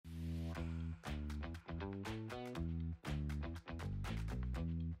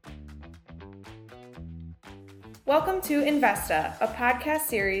Welcome to Investa, a podcast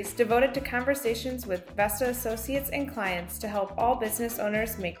series devoted to conversations with Vesta associates and clients to help all business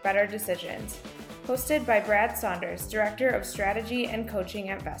owners make better decisions. Hosted by Brad Saunders, Director of Strategy and Coaching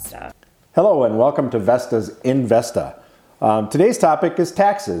at Vesta. Hello and welcome to Vesta's Investa. Today's topic is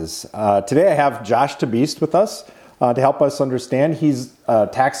taxes. Today I have Josh TeBeest with us to help us understand. He's a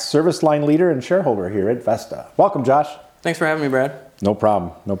tax service line leader and shareholder here at Vesta. Welcome, Josh. Thanks for having me, Brad. No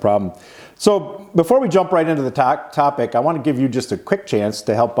problem. So before we jump right into the topic, I want to give you just a quick chance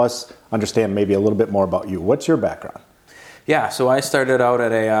to help us understand maybe a little bit more about you. What's your background? Yeah, so I started out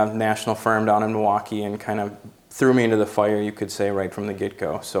at a national firm down in Milwaukee and kind of threw me into the fire, you could say, right from the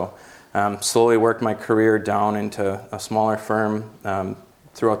get-go. So slowly worked my career down into a smaller firm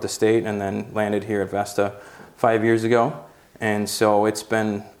throughout the state and then landed here at Vesta 5 years ago. And so it's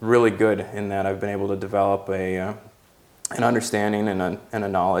been really good in that I've been able to develop an understanding and a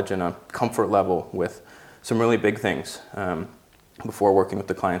knowledge and a comfort level with some really big things before working with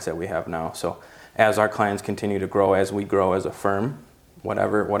the clients that we have now. So as our clients continue to grow, as we grow as a firm,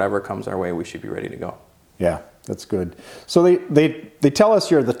 whatever comes our way, we should be ready to go. Yeah, that's good. So they tell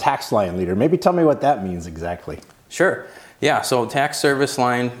us you're the tax line leader. Maybe tell me what that means exactly. Sure. Yeah, so tax service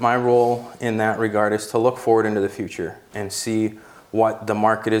line, my role in that regard is to look forward into the future and see what the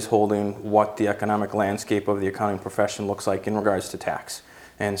market is holding, what the economic landscape of the accounting profession looks like in regards to tax.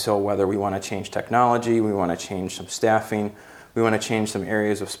 And so whether we want to change technology, we want to change some staffing, we want to change some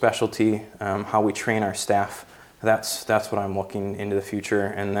areas of specialty, how we train our staff, that's what I'm looking into the future.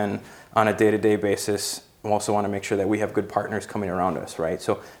 And then on a day-to-day basis, we also want to make sure that we have good partners coming around us, right?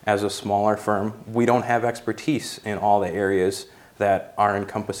 So as a smaller firm, we don't have expertise in all the areas that are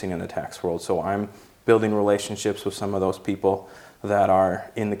encompassing in the tax world. So I'm building relationships with some of those people that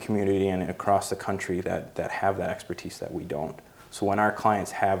are in the community and across the country that have that expertise that we don't. So when our clients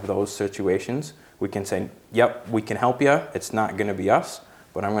have those situations, we can say, yep, we can help you. It's not going to be us,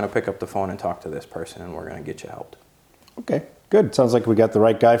 but I'm going to pick up the phone and talk to this person and we're going to get you helped. Okay, good. Sounds like we got the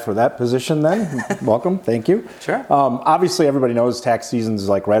right guy for that position then. Welcome. Thank you. Sure. Obviously, everybody knows tax season is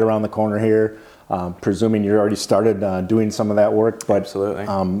like right around the corner here. Presuming you already started doing some of that work. But absolutely.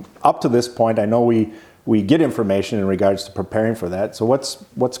 Up to this point, I know we get information in regards to preparing for that. So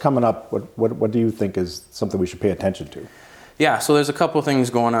what's coming up? What do you think is something we should pay attention to? Yeah, so there's a couple of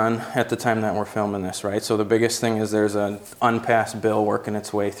things going on at the time that we're filming this, right? So the biggest thing is there's an unpassed bill working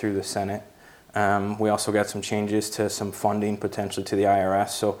its way through the Senate. We also got some changes to some funding potentially to the IRS.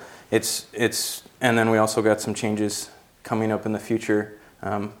 So and then we also got some changes coming up in the future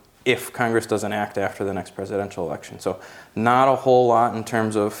if Congress doesn't act after the next presidential election. So not a whole lot in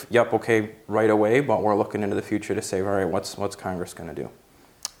terms of, right away, but we're looking into the future to say, all right, what's Congress going to do?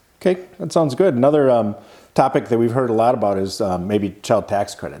 Okay, that sounds good. Another topic that we've heard a lot about is maybe child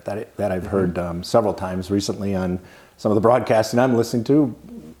tax credit that I've heard several times recently on some of the broadcasting I'm listening to.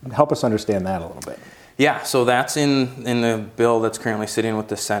 Help us understand that a little bit. Yeah, so that's in the bill that's currently sitting with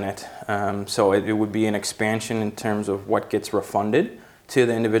the Senate. So it would be an expansion in terms of what gets refunded to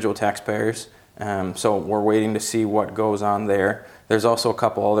the individual taxpayers. So we're waiting to see what goes on there. There's also a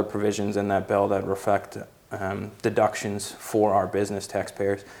couple other provisions in that bill that reflect deductions for our business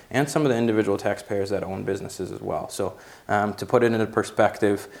taxpayers and some of the individual taxpayers that own businesses as well. So to put it into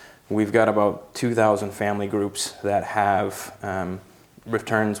perspective, we've got about 2,000 family groups that have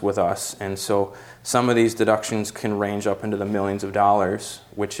returns with us. And so some of these deductions can range up into the millions of dollars,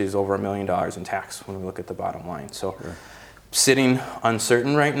 which is over $1 million in tax when we look at the bottom line. So. Sure. Sitting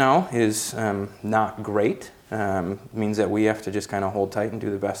uncertain right now is not great. Means that we have to just kind of hold tight and do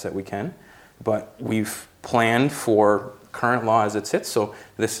the best that we can. But we've planned for current law as it sits, so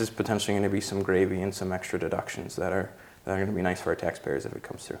this is potentially going to be some gravy and some extra deductions that are going to be nice for our taxpayers if it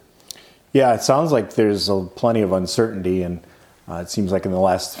comes through. Yeah, it sounds like there's plenty of uncertainty, and it seems like in the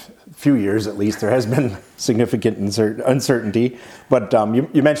last few years, at least, there has been significant uncertainty. But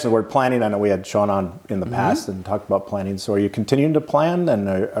you mentioned the word planning. I know we had Sean on in the past and talked about planning. So are you continuing to plan,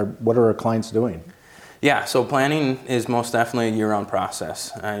 and what are our clients doing? Yeah, so planning is most definitely a year-round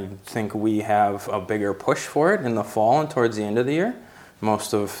process. I think we have a bigger push for it in the fall and towards the end of the year.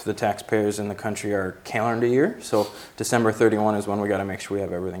 Most of the taxpayers in the country are calendar year, so December 31 is when we got to make sure we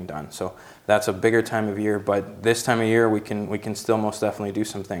have everything done. So that's a bigger time of year, but this time of year we can still most definitely do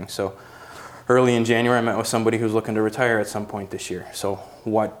some things. So early in January I met with somebody who's looking to retire at some point this year. So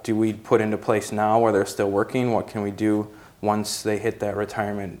what do we put into place now where they're still working? What can we do once they hit that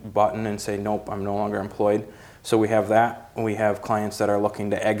retirement button and say, nope, I'm no longer employed? So we have that. We have clients that are looking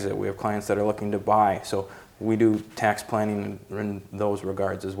to exit. We have clients that are looking to buy. So we do tax planning in those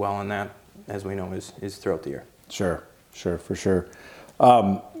regards as well, and that, as we know, is throughout the year. Sure, for sure.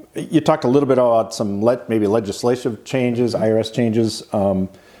 You talked a little bit about some maybe legislative changes, IRS changes.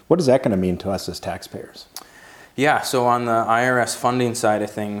 What is that going to mean to us as taxpayers? Yeah, so on the IRS funding side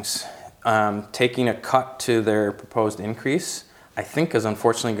of things, taking a cut to their proposed increase, I think is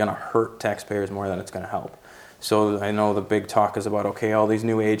unfortunately going to hurt taxpayers more than it's going to help. So I know the big talk is about, okay, all these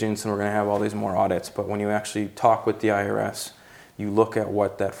new agents and we're going to have all these more audits, but when you actually talk with the IRS, you look at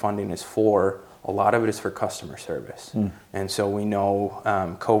what that funding is for, a lot of it is for customer service. And so we know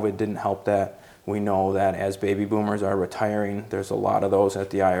COVID didn't help that. We know that as baby boomers are retiring, there's a lot of those at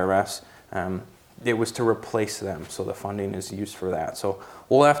the IRS. It was to replace them, so the funding is used for that. So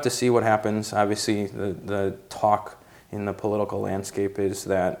we'll have to see what happens. Obviously, the talk in the political landscape is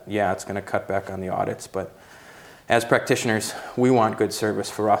that, yeah, it's going to cut back on the audits, but as practitioners, we want good service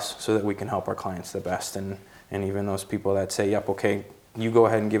for us so that we can help our clients the best. And even those people that say, yep, okay, you go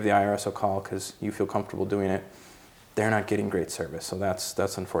ahead and give the IRS a call because you feel comfortable doing it, they're not getting great service. So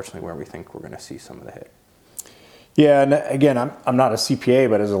that's unfortunately where we think we're going to see some of the hit. Yeah, and again, I'm not a CPA,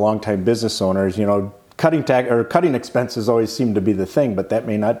 but as a longtime business owner, cutting expenses always seem to be the thing, but that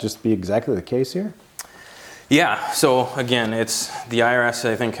may not just be exactly the case here. Yeah, so again, it's the IRS,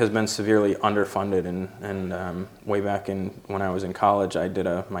 I think, has been severely underfunded, and way back when I was in college, I did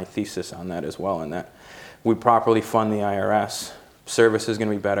my thesis on that as well, and that we properly fund the IRS, service is going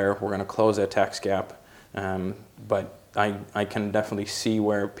to be better, we're going to close that tax gap, but I can definitely see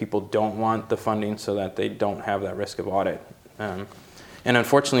where people don't want the funding so that they don't have that risk of audit. And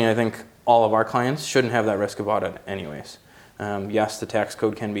unfortunately, I think all of our clients shouldn't have that risk of audit anyways. Yes, the tax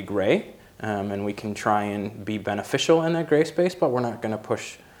code can be gray, and we can try and be beneficial in that gray space, but we're not going to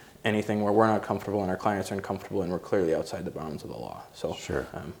push anything where we're not comfortable and our clients aren't comfortable and we're clearly outside the bounds of the law. So sure.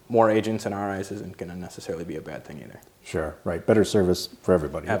 More agents in our eyes isn't going to necessarily be a bad thing either. Sure, right. Better service for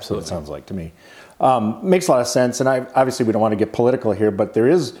everybody. Absolutely. That's what it sounds like to me. Makes a lot of sense, and obviously we don't want to get political here, but there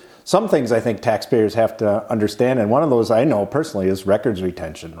is some things I think taxpayers have to understand, and one of those I know personally is records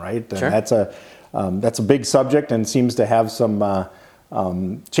retention, right? And sure. That's a big subject and seems to have some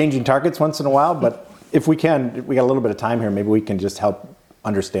changing targets once in a while, but if we got a little bit of time here, maybe we can just help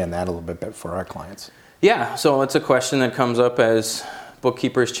understand that a little bit better for our clients. Yeah, so it's a question that comes up as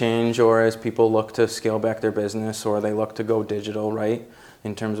bookkeepers change or as people look to scale back their business or they look to go digital, right,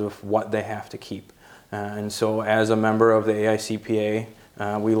 in terms of what they have to keep. And so as a member of the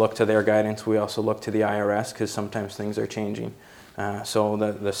AICPA, we look to their guidance. We also look to the IRS because sometimes things are changing. So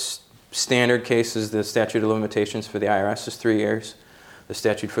the standard case is the statute of limitations for the IRS is 3 years. The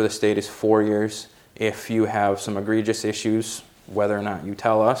statute for the state is 4 years. If you have some egregious issues, whether or not you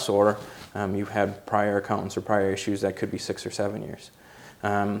tell us or you've had prior accountants or prior issues, that could be 6 or 7 years.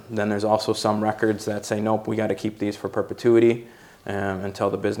 Then there's also some records that say, nope, we got to keep these for perpetuity until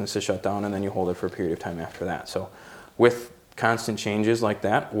the business is shut down, and then you hold it for a period of time after that. So with constant changes like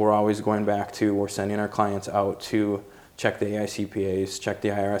that, we're always going back to, we're sending our clients out to check the AICPAs, check the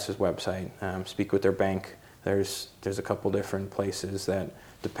IRS's website, speak with their bank. There's a couple different places that,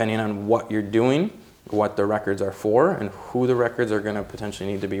 depending on what you're doing, what the records are for, and who the records are going to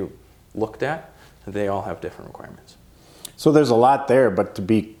potentially need to be looked at, they all have different requirements. So there's a lot there, but to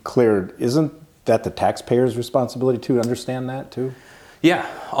be clear, isn't that the taxpayer's responsibility to understand that too? Yeah,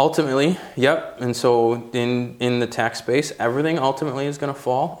 ultimately, yep. And so in the tax space, everything ultimately is going to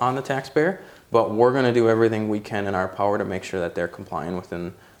fall on the taxpayer, but we're going to do everything we can in our power to make sure that they're complying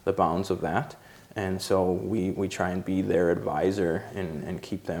within the bounds of that. And so we try and be their advisor and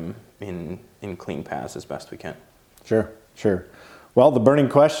keep them in clean paths as best we can. Sure. Well, the burning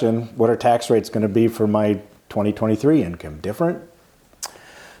question, what are tax rates going to be for my 2023 income? Different?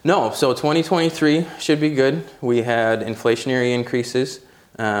 No, so 2023 should be good. We had inflationary increases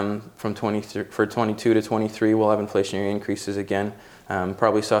for 22 to 23. We'll have inflationary increases again.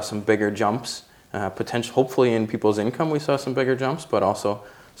 Probably saw some bigger jumps. Hopefully in people's income we saw some bigger jumps, but also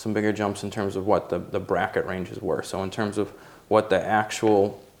some bigger jumps in terms of what the bracket ranges were. So in terms of what the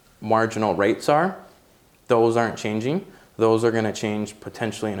actual marginal rates are, those aren't changing. Those are going to change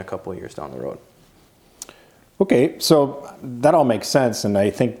potentially in a couple of years down the road. Okay, so that all makes sense, and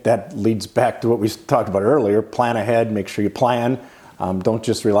I think that leads back to what we talked about earlier. Plan ahead, make sure you plan. Don't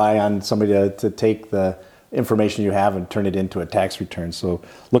just rely on somebody to take the information you have and turn it into a tax return. So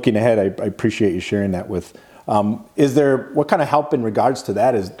looking ahead, I appreciate you sharing that with. What kind of help in regards to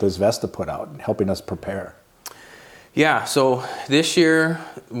that does Vesta put out, helping us prepare? Yeah, so this year,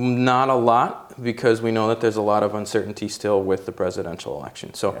 not a lot, because we know that there's a lot of uncertainty still with the presidential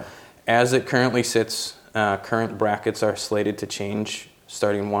election. So as it currently sits, current brackets are slated to change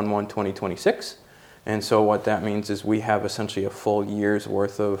starting 1/1/2026. And so what that means is we have essentially a full year's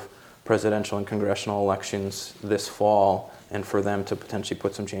worth of presidential and congressional elections this fall and for them to potentially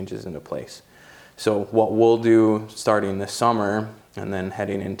put some changes into place. So what we'll do starting this summer and then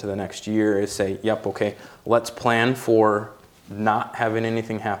heading into the next year is say, yep, okay, let's plan for not having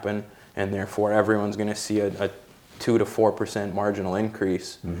anything happen, and therefore everyone's going to see a 2 to 4% marginal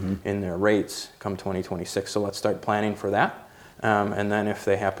increase in their rates come 2026. So let's start planning for that. And then if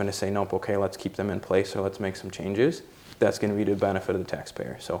they happen to say, nope, okay, let's keep them in place or let's make some changes, that's going to be to the benefit of the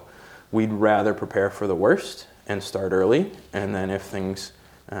taxpayer. So we'd rather prepare for the worst and start early. And then if things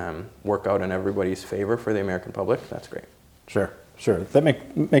work out in everybody's favor for the American public, that's great. Sure. That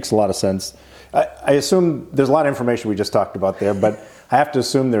makes a lot of sense. I assume there's a lot of information we just talked about there, but I have to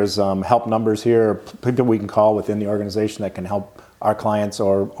assume there's help numbers here, people we can call within the organization that can help our clients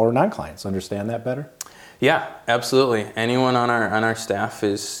or non-clients understand that better? Yeah, absolutely. Anyone on our staff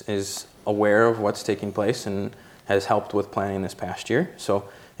is aware of what's taking place and has helped with planning this past year. So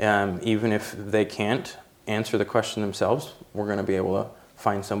even if they can't answer the question themselves, we're going to be able to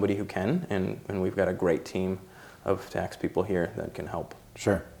find somebody who can, and we've got a great team of tax people here that can help.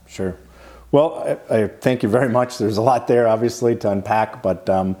 Sure. Well, I thank you very much. There's a lot there, obviously, to unpack, but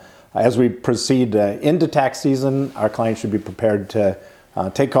as we proceed into tax season, our clients should be prepared to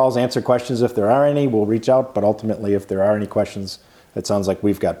take calls, answer questions if there are any. We'll reach out, but ultimately, if there are any questions, it sounds like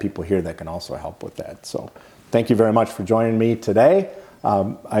we've got people here that can also help with that. So thank you very much for joining me today.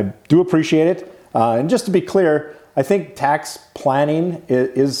 I do appreciate it. And just to be clear, I think tax planning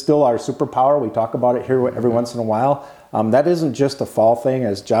is still our superpower. We talk about it here every once in a while. That isn't just a fall thing,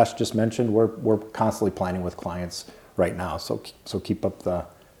 as Josh just mentioned. We're constantly planning with clients right now. So keep up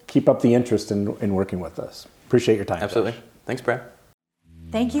the interest in working with us. Appreciate your time. Absolutely. Josh. Thanks, Brad.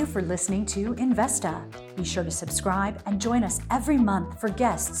 Thank you for listening to Investa. Be sure to subscribe and join us every month for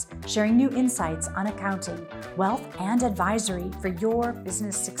guests sharing new insights on accounting, wealth, and advisory for your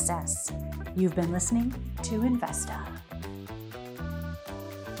business success. You've been listening to Investa.